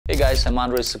guys, I'm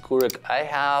Andrey Sokurec. I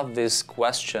have this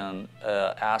question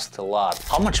asked a lot.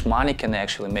 How much money can I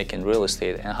actually make in real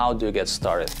estate and how do you get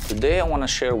started? Today I want to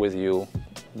share with you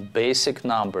basic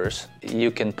numbers.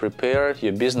 You can prepare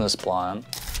your business plan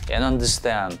and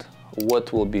understand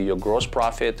what will be your gross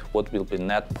profit, what will be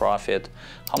net profit,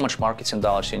 how much marketing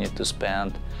dollars you need to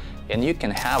spend, and you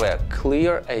can have a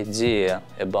clear idea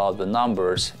about the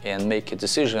numbers and make a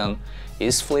decision,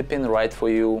 is flipping right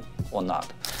for you or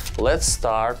not. Let's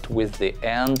start with the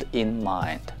end in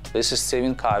mind. This is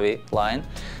Stephen Covey line.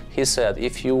 He said,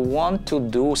 if you want to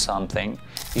do something,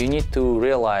 you need to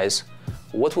realize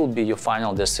what will be your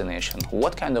final destination,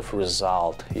 what kind of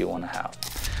result you want to have.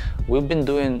 We've been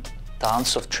doing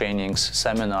tons of trainings,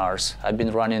 seminars. I've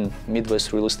been running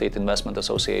Midwest Real Estate Investment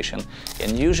Association,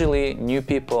 and usually new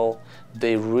people,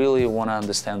 they really want to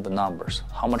understand the numbers.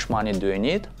 How much money do I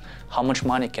need? How much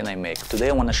money can I make? Today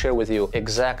I want to share with you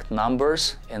exact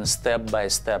numbers and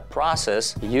step-by-step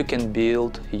process you can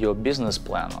build your business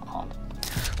plan on.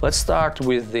 Let's start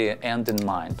with the end in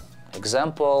mind.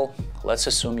 Example, let's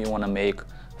assume you want to make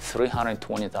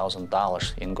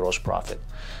 $320,000 in gross profit.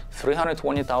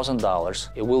 $320,000,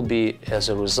 it will be as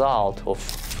a result of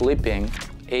flipping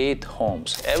 8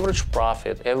 homes. Average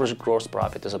gross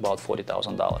profit is about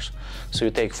 $40,000. So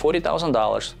you take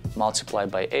 $40,000, multiply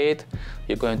by 8,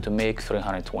 you're going to make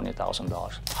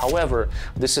 $320,000. However,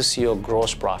 this is your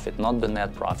gross profit, not the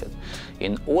net profit.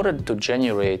 In order to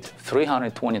generate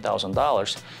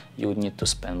 $320,000, you need to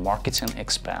spend marketing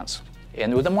expense.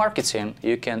 And with the marketing,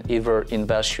 you can either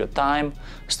invest your time,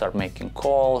 start making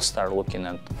calls, start looking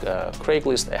at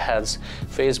Craigslist ads,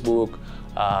 Facebook,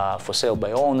 for sale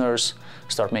by owners,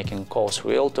 start making calls to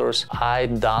realtors.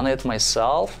 I've done it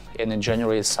myself and it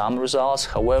generates some results.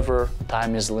 However,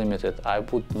 time is limited. I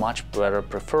would much better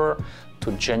prefer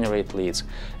to generate leads.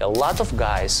 A lot of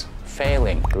guys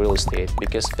failing real estate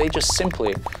because they just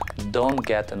simply don't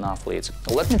get enough leads.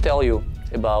 Let me tell you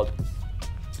about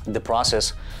the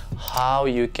process, how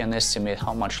you can estimate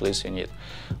how much leads you need.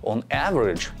 On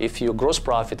average, if your gross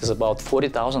profit is about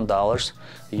 $40,000,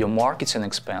 your marketing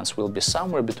expense will be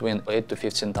somewhere between $8,000 to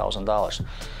 $15,000.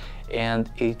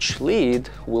 And each lead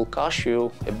will cost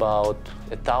you about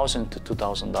 $1,000 to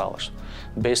 $2,000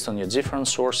 based on your different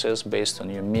sources, based on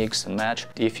your mix and match.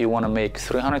 If you want to make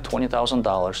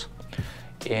 $320,000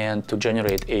 and to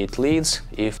generate 8 leads,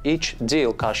 if each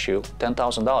deal costs you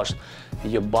 $10,000,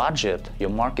 your budget,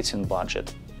 your marketing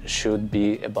budget, should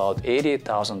be about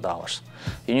 $80,000.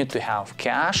 You need to have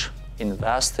cash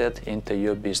invested into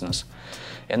your business.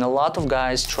 And a lot of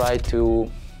guys try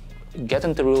to get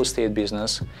into real estate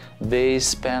business, they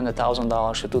spend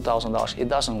 $1,000 to $2,000, it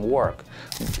doesn't work.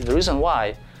 The reason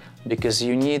why, because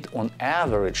you need on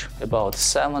average about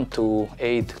 7 to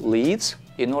 8 leads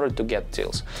in order to get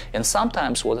deals. And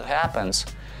sometimes what happens,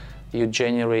 you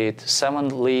generate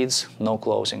 7 leads, no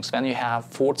closings. Then you have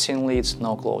 14 leads,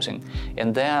 no closing.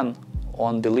 And then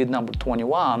on the lead number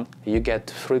 21, you get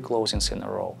 3 closings in a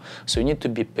row. So you need to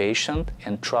be patient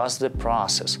and trust the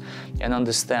process and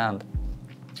understand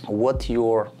what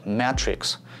your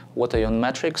metrics, what are your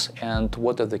metrics and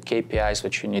what are the KPIs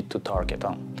that you need to target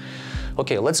on.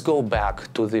 Okay, let's go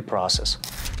back to the process.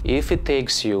 If it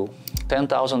takes you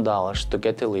 $10,000 to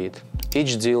get a lead,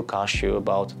 each deal costs you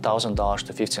about $1,000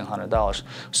 to $1,500.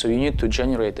 So you need to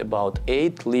generate about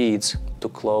 8 leads to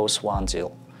close 1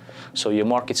 deal. So your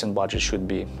marketing budget should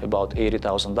be about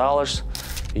 $80,000.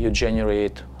 You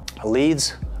generate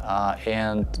leads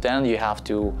and then you have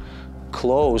to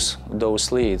close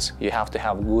those leads. You have to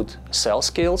have good sales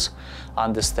skills,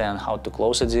 understand how to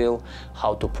close a deal,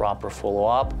 how to proper follow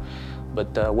up.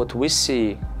 But what we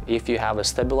see, if you have a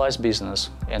stabilized business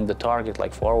and the target,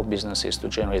 like for our business, is to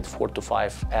generate 4 to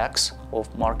 5x of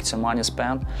marketing money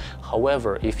spent.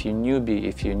 However, if you're newbie,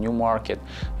 if you're new market,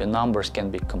 your numbers can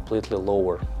be completely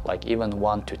lower, like even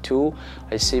 1 to 2.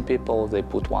 I see people, they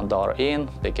put $1 in,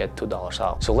 they get $2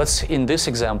 out. So let's, in this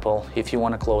example, if you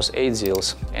want to close 8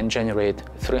 deals and generate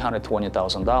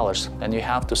 $320,000, then you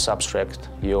have to subtract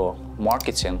your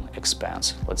marketing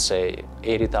expense, let's say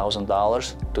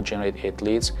 $80,000 to generate 8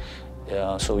 leads.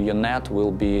 So your net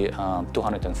will be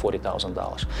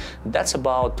 $240,000. That's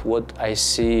about what I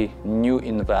see new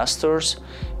investors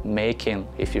making.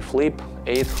 If you flip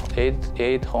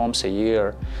eight homes a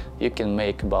year, you can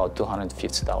make about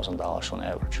 $250,000 on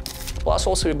average. Plus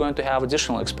also you're going to have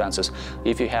additional expenses.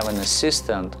 If you have an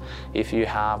assistant, if you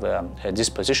have a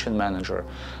disposition manager,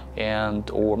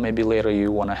 or maybe later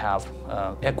you want to have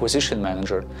acquisition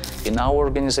manager. In our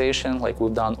organization, like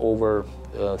we've done over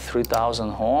 3,000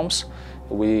 homes,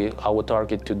 Our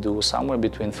target to do somewhere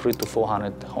between 300 to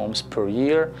 400 homes per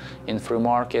year in 3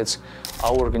 markets.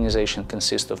 Our organization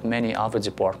consists of many other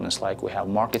departments, like we have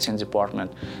marketing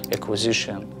department,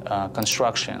 acquisition,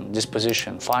 construction,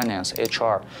 disposition, finance,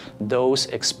 HR. Those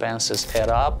expenses add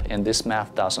up, and this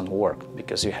math doesn't work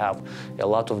because you have a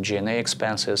lot of G&A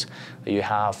expenses, you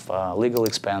have legal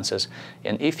expenses,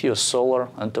 and if you're a solar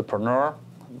entrepreneur,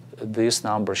 this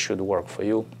number should work for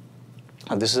you.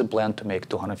 And this is a plan to make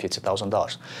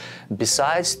 $250,000.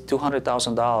 Besides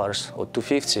 $200,000 or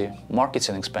 $250,000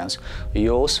 marketing expense,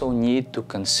 you also need to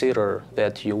consider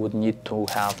that you would need to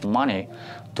have money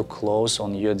to close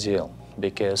on your deal.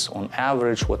 Because on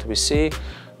average, what we see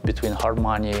between hard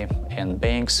money and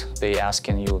banks, they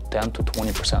asking you 10 to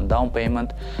 20% down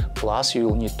payment, plus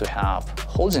you'll need to have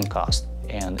holding costs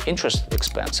and interest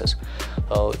expenses.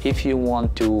 If you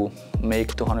want to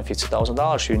make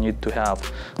 $250,000, you need to have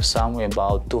somewhere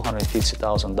about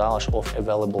 $250,000 of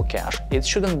available cash. It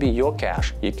shouldn't be your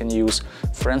cash. You can use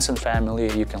friends and family,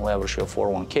 you can leverage your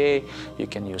 401k, you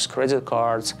can use credit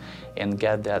cards and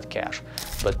get that cash.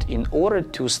 But in order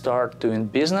to start doing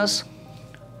business,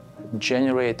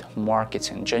 generate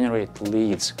marketing, generate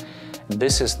leads.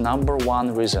 This is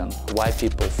 #1 reason why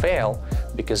people fail,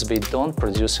 because they don't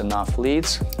produce enough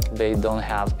leads, they don't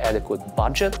have adequate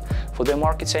budget for their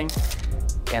marketing,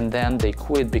 and then they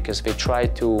quit because they try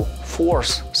to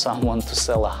force someone to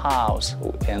sell a house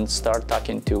and start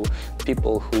talking to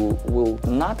people who will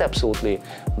not absolutely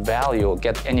value or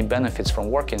get any benefits from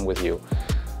working with you.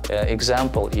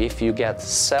 Example, if you get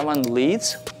 7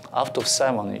 leads, out of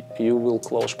 7, you will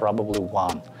close probably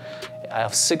 1. I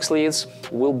have 6 leads,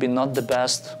 will be not the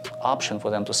best option for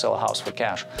them to sell a house for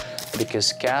cash,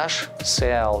 because cash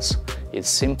sales, it's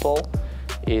simple,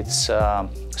 it's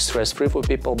stress-free for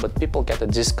people, but people get a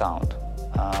discount.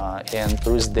 And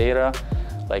there is data,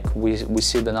 like we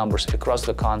see the numbers across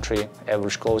the country,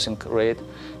 average closing rate,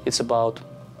 it's about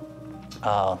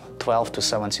 12 to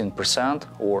 17%,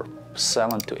 or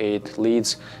 7 to 8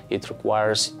 leads it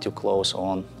requires to close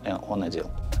on a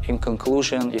deal. In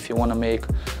conclusion, if you want to make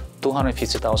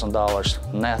 $250,000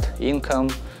 net income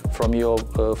from your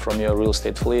real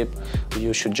estate flip,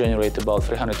 you should generate about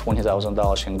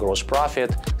 $320,000 in gross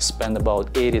profit, spend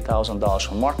about $80,000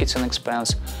 on marketing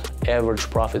expense, average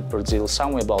profit per deal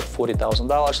somewhere about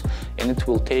 $40,000, and it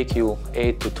will take you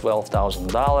 $8,000 to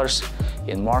 $12,000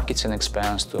 in marketing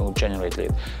expense to generate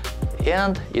lead.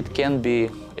 And it can be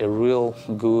a real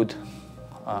good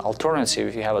alternative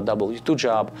if you have a W-2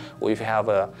 job, or if you have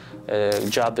a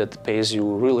job that pays you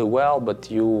really well, but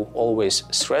you always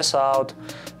stress out,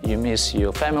 you miss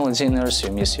your family dinners,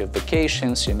 you miss your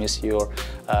vacations, you miss your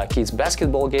kids'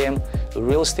 basketball game.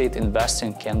 Real estate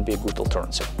investing can be a good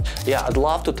alternative. Yeah, I'd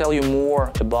love to tell you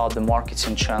more about the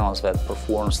marketing channels that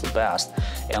performs the best.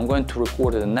 And I'm going to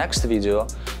record the next video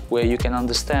where you can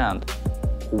understand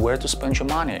where to spend your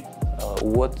money.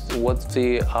 What's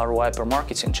the ROI per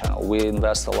marketing channel? We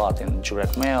invest a lot in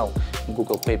direct mail,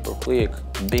 Google pay-per-click,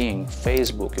 Bing,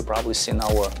 Facebook. You've probably seen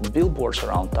our billboards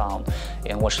around town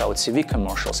and watched our TV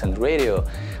commercials and radio.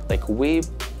 Like, we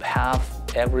have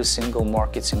every single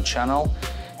marketing channel,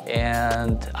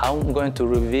 and I'm going to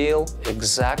reveal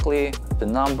exactly the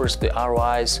numbers, the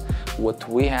ROIs, what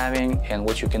we're having, and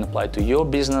what you can apply to your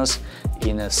business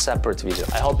in a separate video.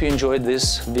 I hope you enjoyed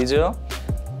this video.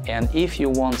 And if you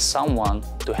want someone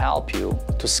to help you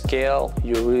to scale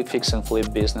your fix and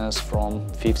flip business from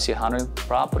 50, 100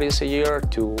 properties a year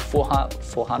to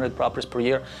 400 properties per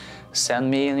year,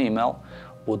 send me an email.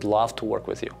 Would love to work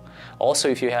with you. Also,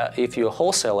 if you're a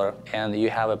wholesaler and you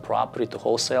have a property to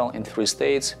wholesale in 3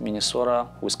 states, Minnesota,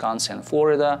 Wisconsin,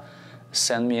 Florida,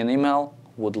 send me an email.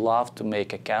 Would love to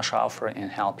make a cash offer and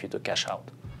help you to cash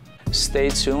out. Stay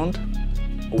tuned.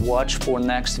 Watch for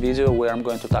next video where I'm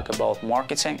going to talk about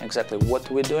marketing, exactly what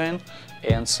we're doing,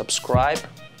 and subscribe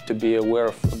to be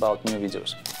aware about new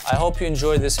videos. I hope you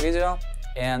enjoyed this video,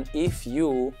 and if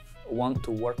you want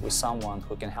to work with someone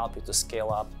who can help you to scale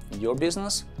up your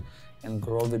business and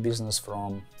grow the business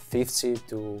from 50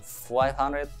 to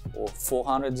 500 or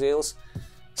 400 deals,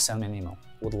 send me an email.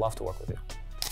 Would love to work with you.